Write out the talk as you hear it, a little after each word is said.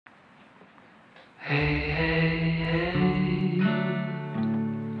Hey, hey, hey,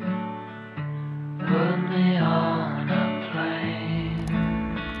 put me on a plane.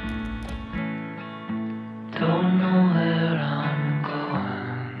 Don't know where I'm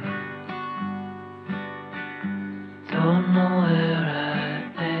going. Don't know where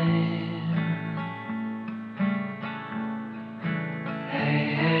I aim. Hey,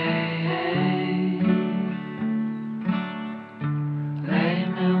 hey, hey, lay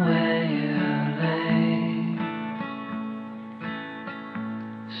me where you lay.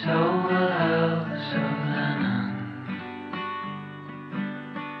 So will House of Lennon.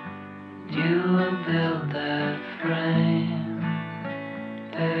 You will build that frame.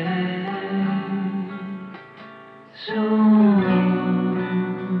 Hey, soon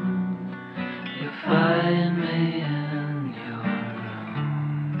you'll find me in your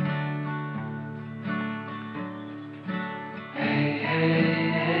room. Hey,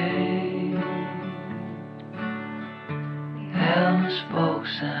 hey, hey, helm,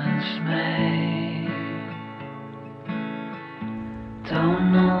 spokes and Smay. Don't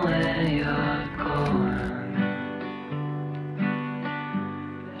know where you're going,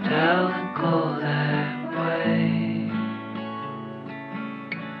 but I'll go that way.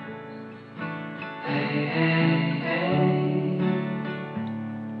 Hey, hey, hey,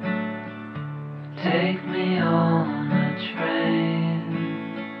 take me on a train.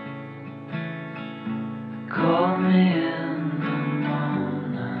 Call me in the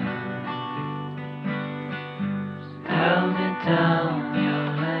morning. Tell me down your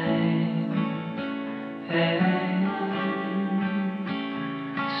lane. Hey,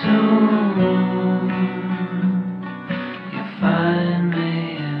 soon you find me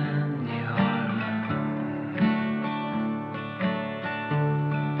in your room.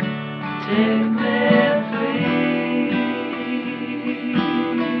 Take me free.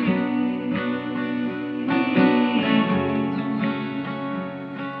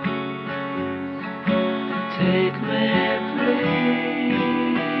 Take me free.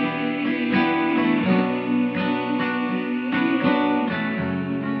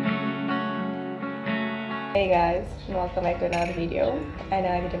 Hey guys, welcome back to another video. I know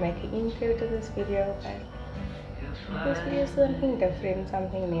I need to make an intro to this video, but this video is something different,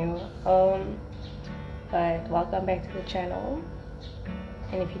 something new. But welcome back to the channel.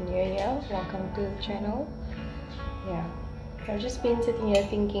 And if you're new here, welcome to the channel. Yeah, I've just been sitting here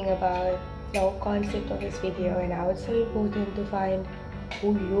thinking about the whole concept of this video and how it's so important to find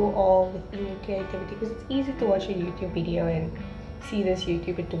who you are within your creativity, because it's easy to watch a YouTube video and see this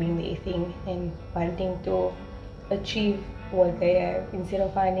YouTuber doing their thing and wanting to achieve what they have instead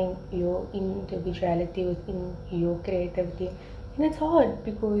of finding your individuality within your creativity. And it's hard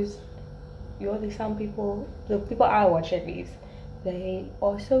because some people, the people I watch at least, they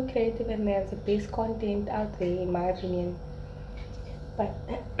are so creative and they have the best content out there in my opinion. But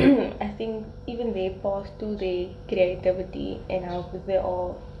I think even their path to their creativity and how good they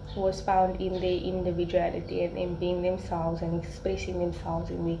are was found in their individuality and in being themselves and expressing themselves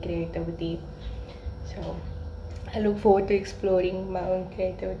in their creativity. So I look forward to exploring my own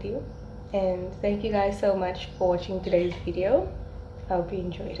creativity. And thank you guys so much for watching today's video. I hope you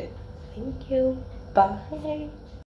enjoyed it. Thank you. Bye.